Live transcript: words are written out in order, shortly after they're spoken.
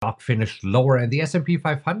stock finished lower, and the S&P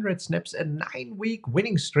 500 snaps a 9-week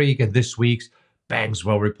winning streak. And this week's banks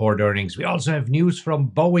will report earnings. We also have news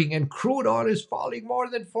from Boeing, and crude oil is falling more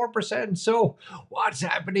than 4%. So what's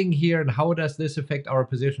happening here, and how does this affect our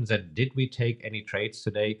positions? And did we take any trades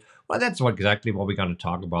today? Well, that's exactly what we're going to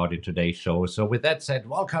talk about in today's show. So with that said,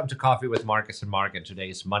 welcome to Coffee with Marcus and Mark. And today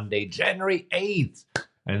is Monday, January 8th.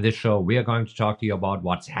 And in this show, we are going to talk to you about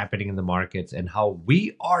what's happening in the markets and how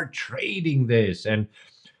we are trading this. And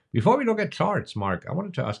before we look at charts, Mark, I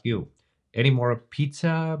wanted to ask you, any more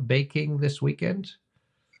pizza baking this weekend?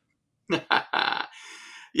 Yeah,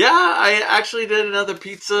 I actually did another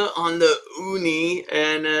pizza on the uni,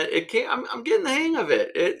 and it came. I'm getting the hang of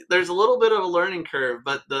it. There's a little bit of a learning curve,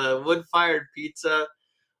 but the wood-fired pizza.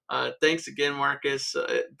 Thanks again, Marcus.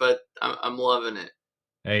 But I'm loving it.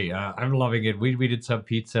 Hey, I'm loving it. We did some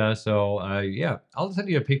pizza, so yeah, I'll send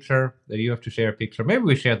you a picture. You have to share a picture. Maybe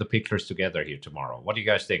we share the pictures together here tomorrow. What do you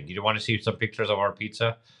guys think? You want to see some pictures of our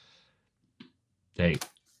pizza? Hey,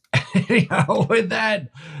 anyhow, with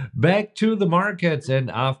that, back to the markets.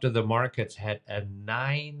 And after the markets had a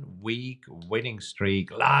 9-week winning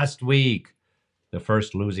streak last week, the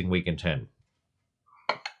first losing week in 10.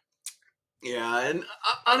 Yeah, and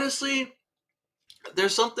honestly,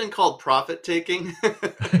 there's something called profit taking, and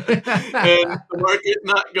the market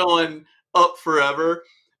not going up forever,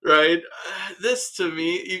 right? This to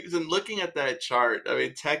me, even looking at that chart, I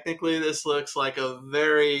mean, technically, this looks like a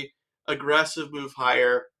very aggressive move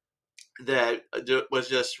higher that was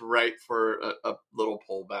just right for a little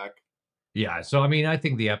pullback. Yeah, so I mean, I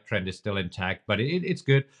think the uptrend is still intact, but it's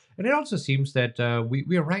good. And it also seems that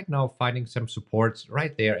we are right now finding some supports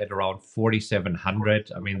right there at around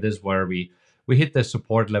 4,700. I mean, this is where we hit the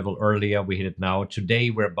support level earlier. We hit it now. Today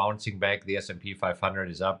we're bouncing back. The S&P 500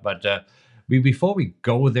 is up, but before we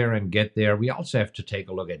go there and get there, we also have to take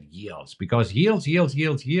a look at yields, because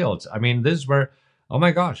yields. I mean, this is where, oh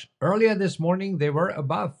my gosh, earlier this morning they were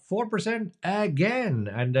above 4% again,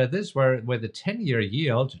 and this where the 10-year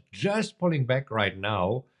yield just pulling back right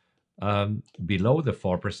now, below the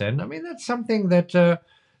 4%. I mean, that's something that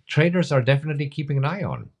traders are definitely keeping an eye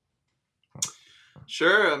on.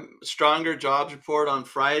 Sure, stronger jobs report on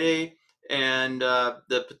Friday, and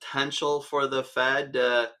the potential for the Fed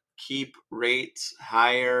to keep rates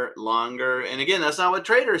higher longer. And again, that's not what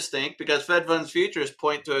traders think, because Fed funds futures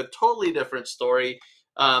point to a totally different story.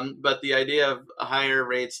 But the idea of higher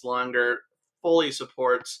rates longer fully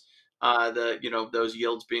supports those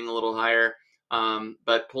yields being a little higher.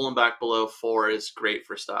 But pulling back below 4 is great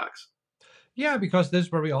for stocks. Yeah, because this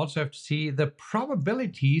is where we also have to see the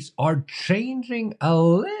probabilities are changing a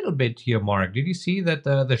little bit here, Mark. Did you see that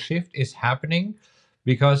the shift is happening?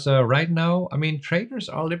 Because right now, I mean, traders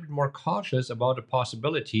are a little bit more cautious about the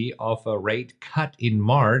possibility of a rate cut in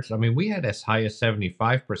March. I mean, we had as high as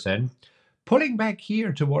 75%, pulling back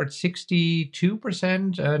here towards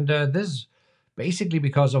 62%. And this basically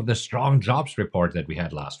because of the strong jobs report that we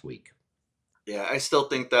had last week. Yeah, I still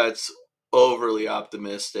think that's overly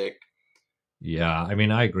optimistic. Yeah, I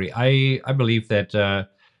mean, I agree. I believe that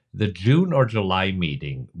the June or July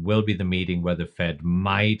meeting will be the meeting where the Fed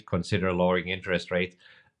might consider lowering interest rates.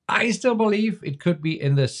 I still believe it could be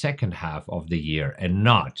in the second half of the year and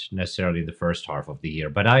not necessarily the first half of the year.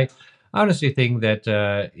 But I honestly think that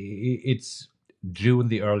it's June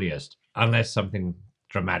the earliest, unless something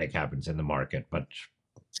dramatic happens in the market. But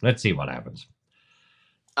let's see what happens.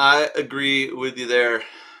 I agree with you there.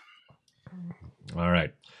 All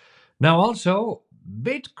right. Now, also,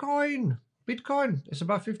 Bitcoin is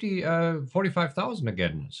about 45,000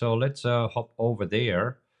 again. So let's hop over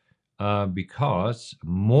there because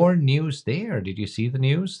more news there. Did you see the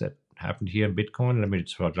news that happened here in Bitcoin? Let me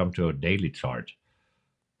just jump to a daily chart.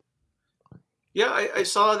 Yeah, I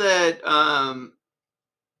saw that.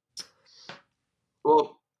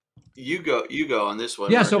 Well, you go on this one.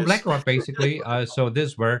 Yeah, Marcus. so BlackRock basically. So this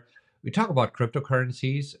is where we talk about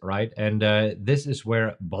cryptocurrencies, right? And this is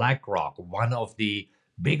where BlackRock, one of the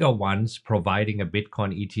bigger ones providing a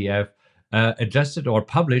Bitcoin ETF, adjusted or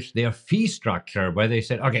published their fee structure, where they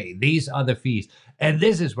said, okay, these are the fees. And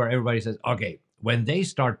this is where everybody says, okay, when they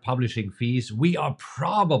start publishing fees, we are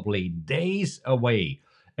probably days away.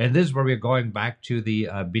 And this is where we're going back to the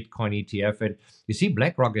Bitcoin ETF. And you see,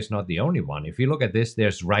 BlackRock is not the only one. If you look at this,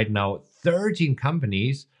 there's right now 13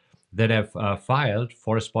 companies that have filed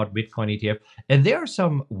for a spot Bitcoin ETF. And there are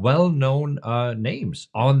some well-known names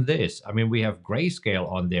on this. I mean, we have Grayscale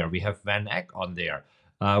on there. We have Van Eck on there.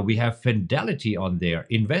 We have Fidelity on there.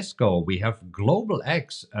 Invesco. We have Global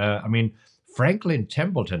X. I mean, Franklin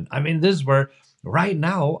Templeton. I mean, this is where right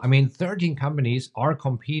now, I mean, 13 companies are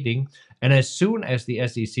competing. And as soon as the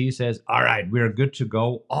SEC says, all right, we're good to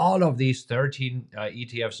go, all of these 13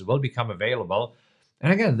 ETFs will become available.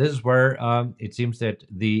 And again, this is where it seems that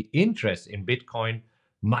the interest in Bitcoin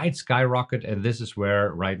might skyrocket. And this is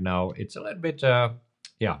where right now it's a little bit,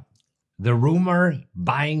 yeah, the rumor,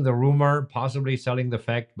 buying the rumor, possibly selling the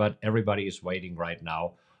fact, but everybody is waiting right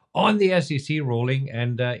now on the SEC ruling.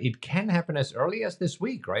 And it can happen as early as this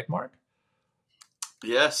week, right, Mark?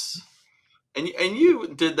 Yes. And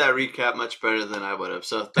you did that recap much better than I would have.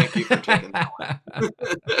 So thank you for taking that one.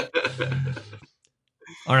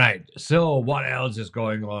 All right. So what else is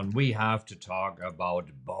going on? We have to talk about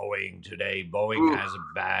Boeing today. Boeing Ooh, has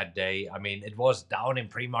a bad day. I mean, it was down in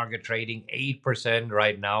pre-market trading 8%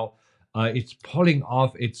 right now. It's pulling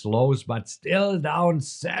off its lows, but still down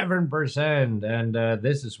 7%. And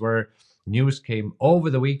this is where news came over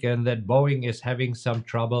the weekend that Boeing is having some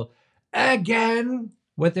trouble again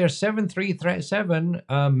with their 737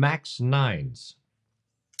 MAX 9s.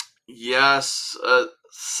 yes, a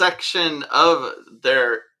section of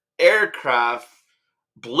their aircraft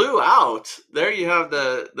blew out. There you have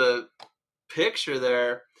the picture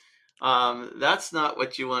there. That's not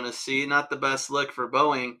what you want to see. Not the best look for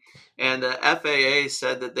Boeing. And the FAA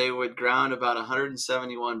said that they would ground about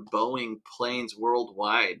 171 Boeing planes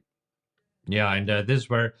worldwide. Yeah, and this is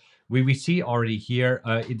where we see already here.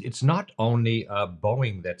 It's not only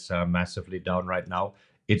Boeing that's massively down right now.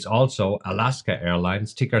 It's also Alaska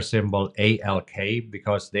Airlines, ticker symbol ALK,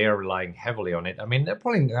 because they are relying heavily on it. I mean, they're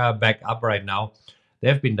pulling back up right now.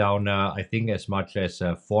 They've been down, I think, as much as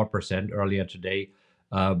 4% earlier today.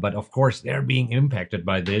 But of course, they're being impacted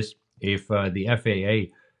by this. If the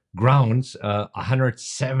FAA grounds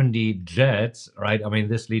 170 jets, right? I mean,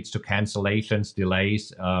 this leads to cancellations,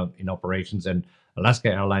 delays in operations, and Alaska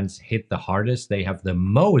Airlines hit the hardest. They have the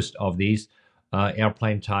most of these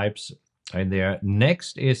airplane types, and there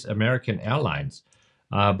next is American Airlines.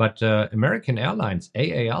 But American Airlines,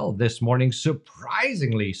 AAL, this morning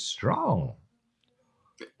surprisingly strong.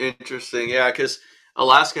 Interesting, yeah, because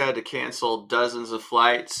Alaska had to cancel dozens of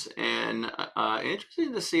flights, and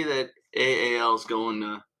interesting to see that AAL is going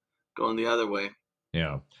the other way.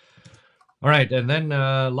 Yeah. All right, and then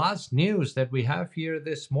last news that we have here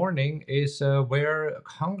this morning is where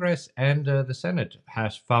Congress and the Senate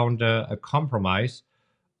has found a compromise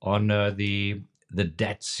on the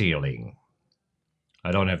debt ceiling.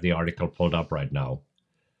 I don't have the article pulled up right now.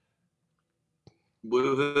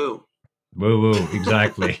 Woohoo! Woo woo,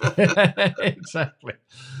 exactly, exactly,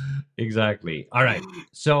 exactly. All right.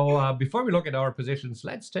 So before we look at our positions,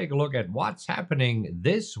 let's take a look at what's happening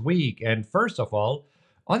this week. And first of all,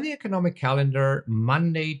 on the economic calendar,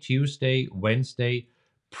 Monday, Tuesday, Wednesday,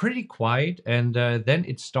 pretty quiet, and then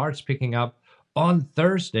it starts picking up on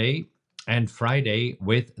Thursday and Friday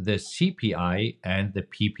with the CPI and the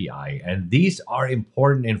PPI. And these are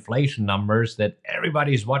important inflation numbers that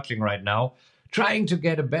everybody's watching right now, trying to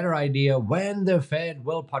get a better idea when the Fed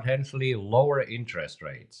will potentially lower interest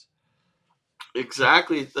rates.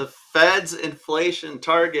 Exactly. The Fed's inflation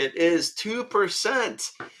target is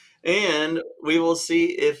 2%. And we will see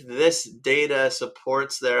if this data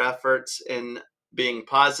supports their efforts in being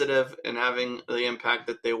positive and having the impact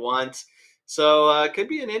that they want. So it could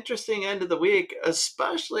be an interesting end of the week,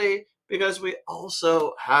 especially because we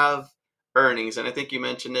also have earnings. And I think you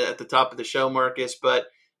mentioned it at the top of the show, Marcus, but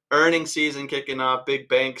earnings season kicking off, big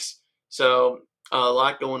banks. So a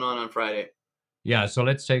lot going on Friday. Yeah, so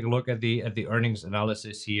let's take a look at the earnings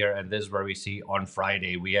analysis here, and this is where we see on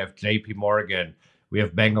Friday we have J.P. Morgan, we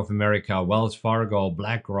have Bank of America, Wells Fargo,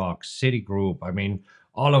 BlackRock, Citigroup. I mean,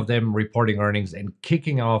 all of them reporting earnings and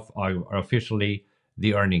kicking off officially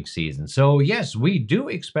the earnings season. So yes, we do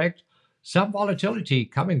expect some volatility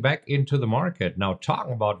coming back into the market. Now,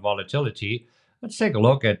 talking about volatility, let's take a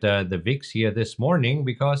look at the VIX here this morning,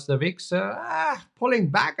 because the VIX pulling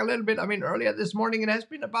back a little bit. I mean, earlier this morning it has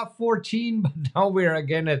been about 14, but now we're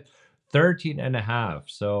again at 13 and a half.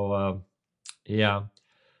 So yeah,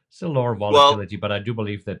 still lower Well, volatility, but I do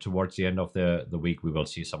believe that towards the end of the week we will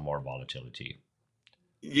see some more volatility.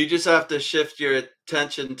 you just have to shift your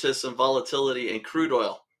attention to some volatility in crude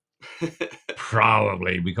oil.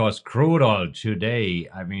 Probably because crude oil today,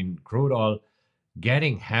 I mean, crude oil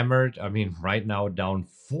getting hammered. I mean, right now down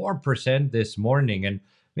 4% this morning. And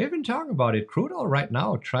we have been talking about it. Crude oil right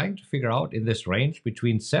now trying to figure out in this range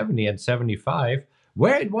between 70 and 75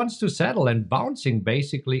 where it wants to settle, and bouncing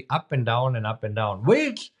basically up and down and up and down,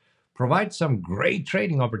 which provides some great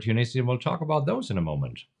trading opportunities. And we'll talk about those in a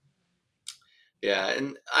moment. Yeah,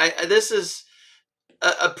 and I this is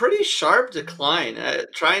a pretty sharp decline.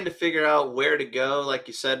 Trying to figure out where to go, like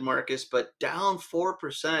you said, Marcus, but down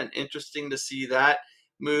 4%. Interesting to see that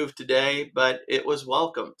move today, but it was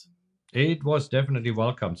welcomed. It was definitely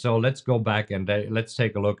welcome. So let's go back and let's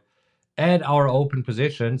take a look at our open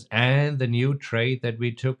positions and the new trade that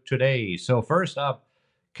we took today. So first up,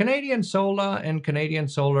 Canadian Solar and Canadian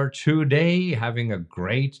Solar today having a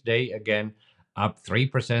great day again, up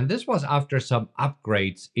 3%. This was after some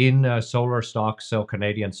upgrades in solar stocks. So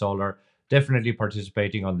Canadian Solar definitely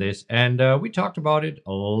participating on this. And we talked about it,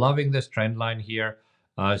 loving this trend line here.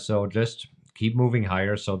 So just keep moving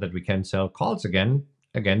higher so that we can sell calls again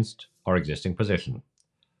against our existing position.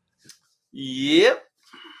 Yep.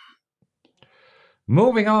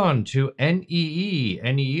 Moving on to NEE.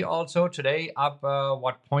 NEE also today up,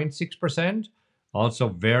 0.6%. Also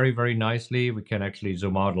very, very nicely. We can actually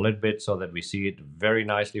zoom out a little bit so that we see it very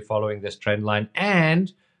nicely following this trend line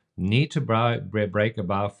and need to break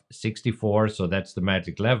above 64. So that's the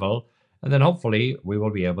magic level. And then hopefully we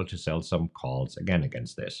will be able to sell some calls again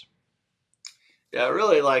against this. Yeah,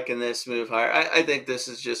 really liking this move higher. I think this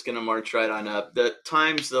is just going to march right on up. The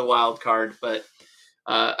time's the wild card, but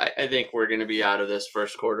I think we're going to be out of this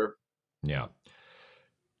first quarter. Yeah.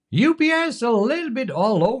 UPS a little bit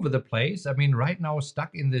all over the place. I mean, right now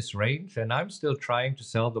stuck in this range, and I'm still trying to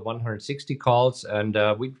sell the 160 calls. And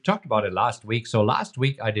we talked about it last week. So last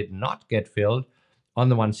week I did not get filled on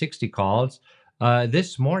the 160 calls.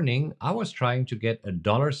 This morning I was trying to get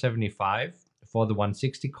 $1.75 for the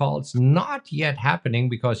 160 calls. Not yet happening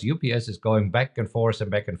because UPS is going back and forth and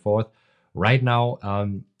back and forth. Right now,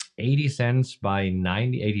 80 cents by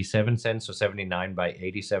 87 cents, so 79 by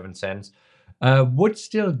 87 cents. Would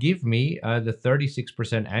still give me the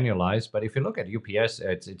 36% annualized. But if you look at UPS,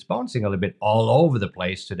 it's bouncing a little bit all over the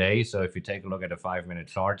place today. So if you take a look at a 5-minute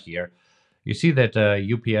chart here, you see that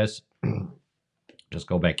UPS, just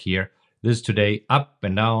go back here, this today up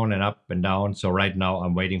and down and up and down. So right now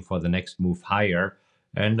I'm waiting for the next move higher.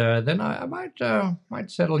 And then I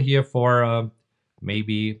might settle here for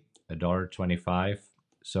maybe $1.25.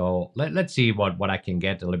 So let's see what I can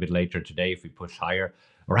get a little bit later today if we push higher.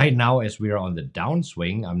 Right now, as we are on the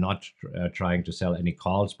downswing, I'm not trying to sell any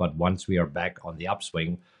calls, but once we are back on the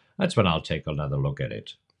upswing, that's when I'll take another look at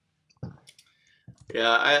it.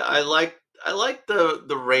 Yeah, I like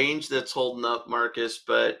the range that's holding up, Marcus,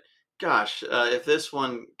 but gosh, if this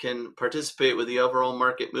one can participate with the overall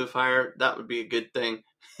market move higher, that would be a good thing.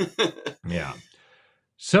 Yeah.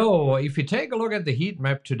 So if you take a look at the heat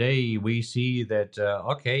map today, we see that,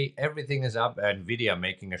 okay, everything is up. NVIDIA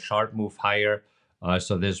making a sharp move higher.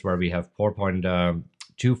 So this is where we have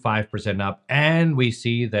 4.25% up. And we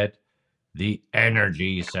see that the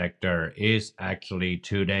energy sector is actually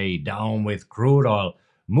today down with crude oil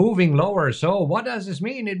moving lower. So what does this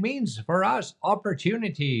mean? It means for us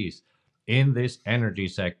opportunities in this energy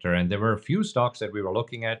sector. And there were a few stocks that we were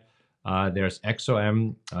looking at. There's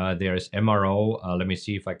XOM, there's MRO. Let me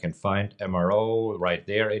see if I can find MRO. Right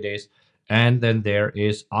there it is. And then there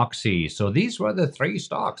is Oxy. So these were the 3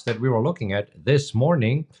 stocks that we were looking at this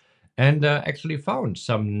morning and actually found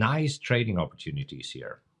some nice trading opportunities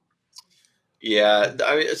here. Yeah,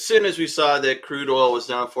 I mean, as soon as we saw that crude oil was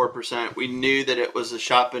down 4%, we knew that it was a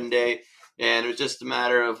shopping day, and it was just a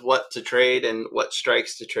matter of what to trade and what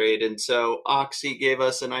strikes to trade. And so Oxy gave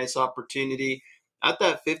us a nice opportunity at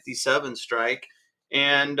that 57 strike.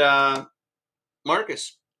 And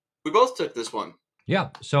Marcus, we both took this one. Yeah,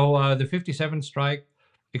 so the 57 strike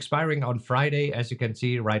expiring on Friday, as you can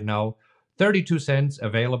see right now, 32 cents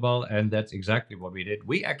available, and that's exactly what we did.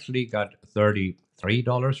 We actually got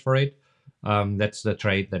 $33 for it. That's the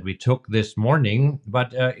trade that we took this morning,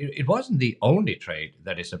 but it wasn't the only trade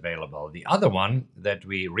that is available. The other one that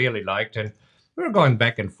we really liked, and we were going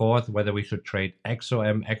back and forth whether we should trade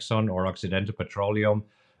XOM, Exxon, or Occidental Petroleum.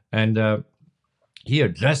 And here,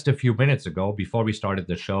 just a few minutes ago, before we started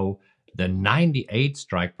the show, the 98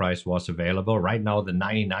 strike price was available. Right now, the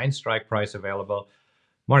 99 strike price available.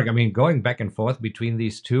 Mark, I mean, going back and forth between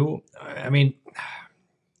these two, I mean,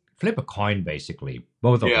 flip a coin, basically.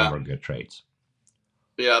 Both of them were good trades.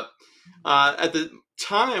 Yeah. At the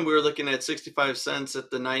time, we were looking at 65 cents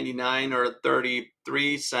at the 99 or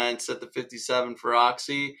 33 cents at the 57 for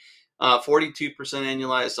Oxy. 42%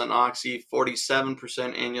 annualized on Oxy, 47%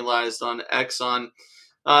 annualized on Exxon.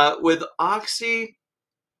 With Oxy,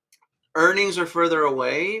 earnings are further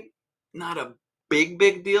away. Not a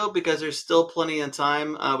big deal because there's still plenty of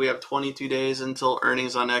time. We have 22 days until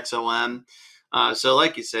earnings on XOM. So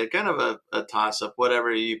like you said, kind of a toss-up,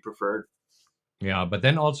 whatever you preferred. Yeah, but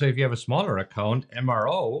then also if you have a smaller account,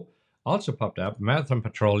 MRO also popped up, Marathon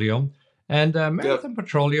Petroleum, And Yep. Marathon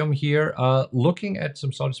Petroleum here, looking at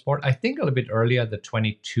some solid support. I think a little bit earlier the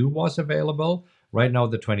 22 was available. Right now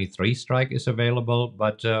the 23 strike is available,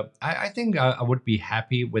 but I think I would be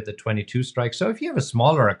happy with the 22 strike. So if you have a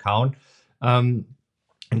smaller account um,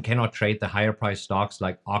 and cannot trade the higher price stocks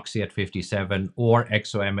like Oxy at 57 or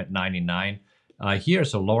XOM at 99,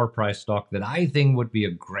 here's a lower price stock that I think would be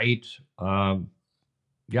a great,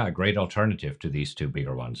 great alternative to these two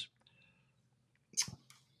bigger ones.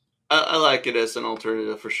 I like it as an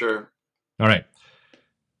alternative for sure. All right.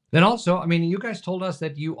 Then also, I mean, you guys told us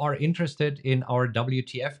that you are interested in our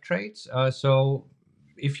WTF trades. So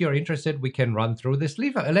if you're interested, we can run through this.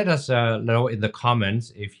 Let us know in the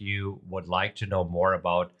comments if you would like to know more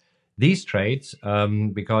about these trades,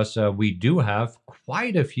 because we do have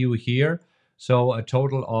quite a few here. So a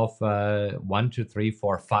total of 1, 2, 3,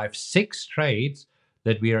 4, 5, 6 trades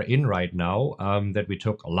that we are in right now, that we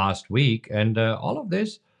took last week. And all of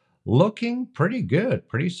this looking pretty good,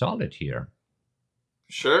 pretty solid here.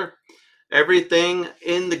 Sure. Everything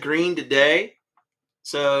in the green today.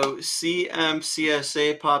 So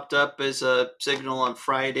CMCSA popped up as a signal on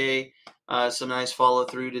Friday. Some nice follow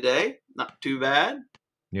through today. Not too bad.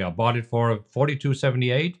 Yeah, bought it for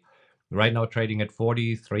 42.78. Right now trading at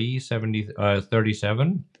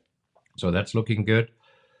 43.37. So that's looking good.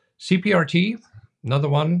 CPRT, another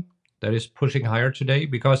one that is pushing higher today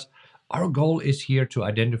because our goal is here to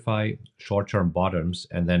identify short-term bottoms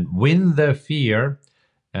and then win the fear.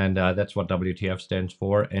 And that's what WTF stands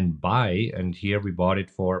for, and buy. And here we bought it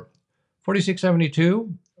for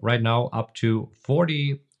 46.72. Right now up to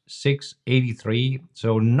 46.83.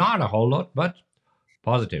 So not a whole lot, but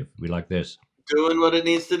positive. We like this. Doing what it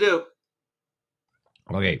needs to do.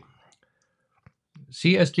 Okay.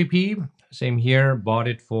 CSGP, same here. Bought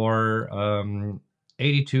it for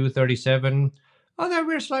 82.37. Oh, then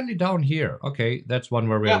we're slightly down here. Okay, that's one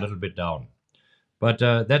where we're a little bit down. But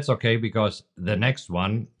that's okay because the next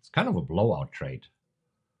one is kind of a blowout trade.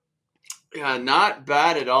 Yeah, not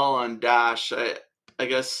bad at all on Dash. I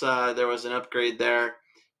guess there was an upgrade there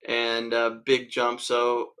and a big jump.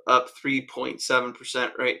 So up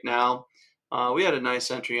 3.7% right now. We had a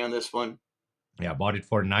nice entry on this one. Yeah, bought it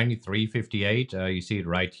for 93.58. You see it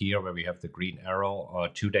right here where we have the green arrow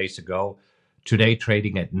 2 days ago. Today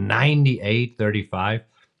trading at 98.35.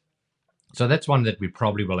 So that's one that we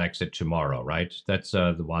probably will exit tomorrow, right? That's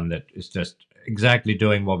the one that is just exactly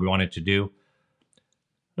doing what we wanted to do.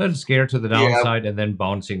 A little scared to the downside and then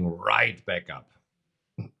bouncing right back up.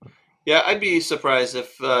 Yeah, I'd be surprised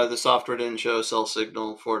if the software didn't show a sell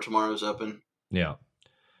signal for tomorrow's open. Yeah.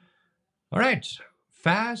 All right.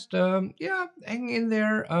 Fast, hang in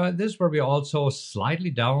there. This is where we're also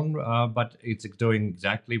slightly down, but it's doing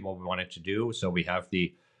exactly what we wanted to do. So we have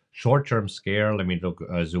the short-term scare. Let me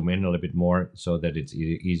zoom in a little bit more so that it's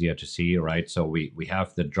easier to see, right? So we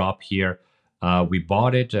have the drop here. We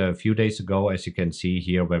bought it a few days ago, as you can see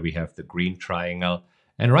here, where we have the green triangle.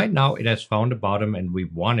 And right now it has found a bottom and we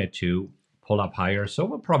wanted to pull up higher. So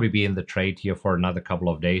we'll probably be in the trade here for another couple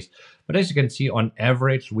of days. But as you can see, on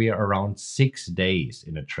average, we are around 6 days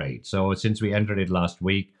in a trade. So since we entered it last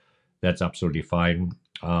week, that's absolutely fine.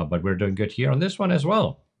 But we're doing good here on this one as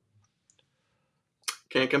well.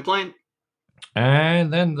 Can't complain.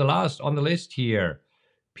 And then the last on the list here,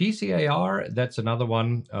 PCAR. That's another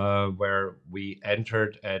one where we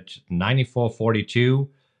entered at 94.42.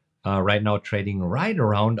 Right now trading right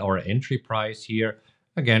around our entry price here.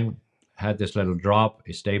 Again, had this little drop,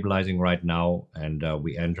 is stabilizing right now, and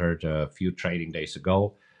we entered a few trading days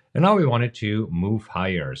ago. And now we wanted to move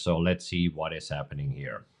higher. So let's see what is happening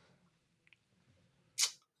here.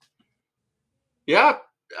 Yeah,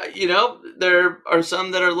 there are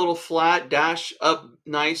some that are a little flat, Dash up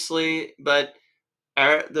nicely, but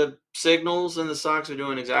the signals and the stocks are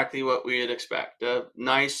doing exactly what we'd expect. A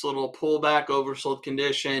nice little pullback, oversold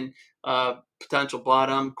condition, potential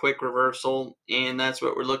bottom, quick reversal, and that's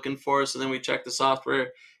what we're looking for. So then we check the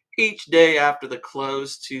software each day after the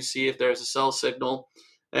close to see if there's a sell signal.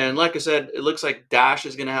 And like I said, it looks like Dash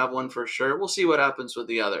is going to have one for sure. We'll see what happens with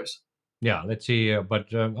the others. Yeah, let's see.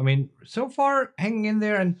 But I mean, so far, hanging in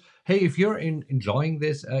there. And hey, if you're enjoying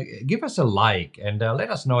this, give us a like and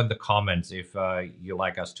let us know in the comments if you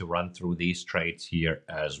like us to run through these trades here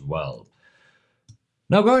as well.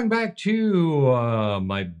 Now, going back to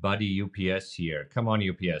my buddy UPS here. Come on,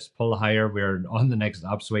 UPS, pull higher. We're on the next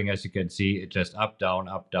upswing. As you can see, it's just up, down,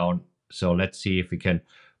 up, down. So let's see if we can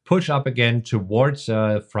push up again towards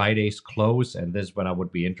Friday's close. And this is when I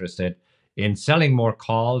would be interested in selling more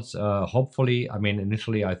calls. Hopefully, I mean,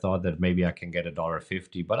 initially I thought that maybe I can get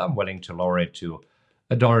 $1.50, but I'm willing to lower it to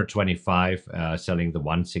 $1.25, selling the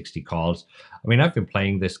 160 calls. I mean, I've been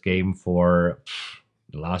playing this game for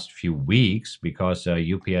the last few weeks because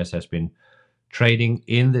UPS has been trading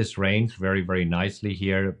in this range very, very nicely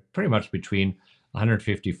here, pretty much between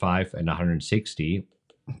 155 and 160,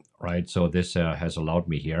 right? So this has allowed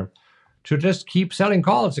me here to just keep selling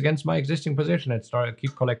calls against my existing position and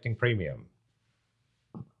keep collecting premium.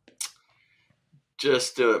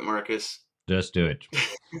 Just do it, Marcus. Just do it.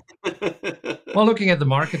 Well, looking at the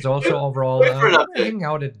markets also overall, we're hanging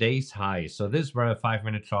out at day's high. So this were a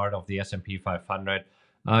 5-minute chart of the S&P 500.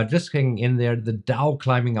 Just hanging in there, the Dow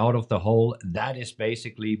climbing out of the hole. That is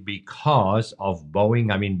basically because of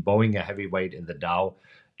Boeing. I mean, Boeing, a heavyweight in the Dow,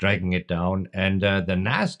 dragging it down. And the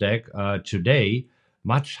NASDAQ today,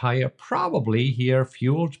 much higher, probably here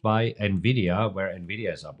fueled by NVIDIA, where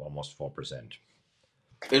NVIDIA is up almost 4%.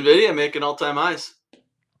 NVIDIA making all-time highs.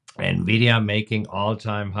 NVIDIA making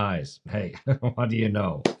all-time highs. Hey, what do you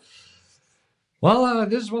know? Well,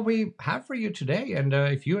 this is what we have for you today. And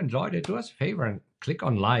if you enjoyed it, do us a favor and click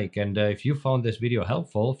on like. And if you found this video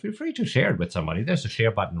helpful, feel free to share it with somebody. There's a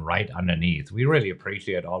share button right underneath. We really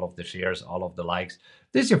appreciate all of the shares, all of the likes.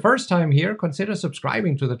 If this is your first time here, consider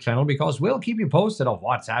subscribing to the channel because we'll keep you posted of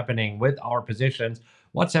what's happening with our positions,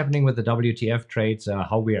 what's happening with the WTF trades,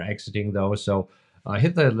 how we are exiting those. So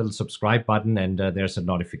hit the little subscribe button and there's a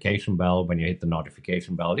notification bell. When you hit the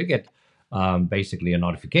notification bell, you get basically a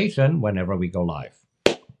notification whenever we go live.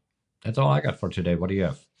 That's all I got for today. What do you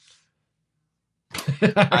have?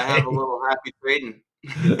 I have a little happy trading.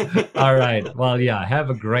 All right. Well, yeah. Have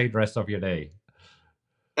a great rest of your day.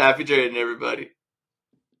 Happy trading, everybody.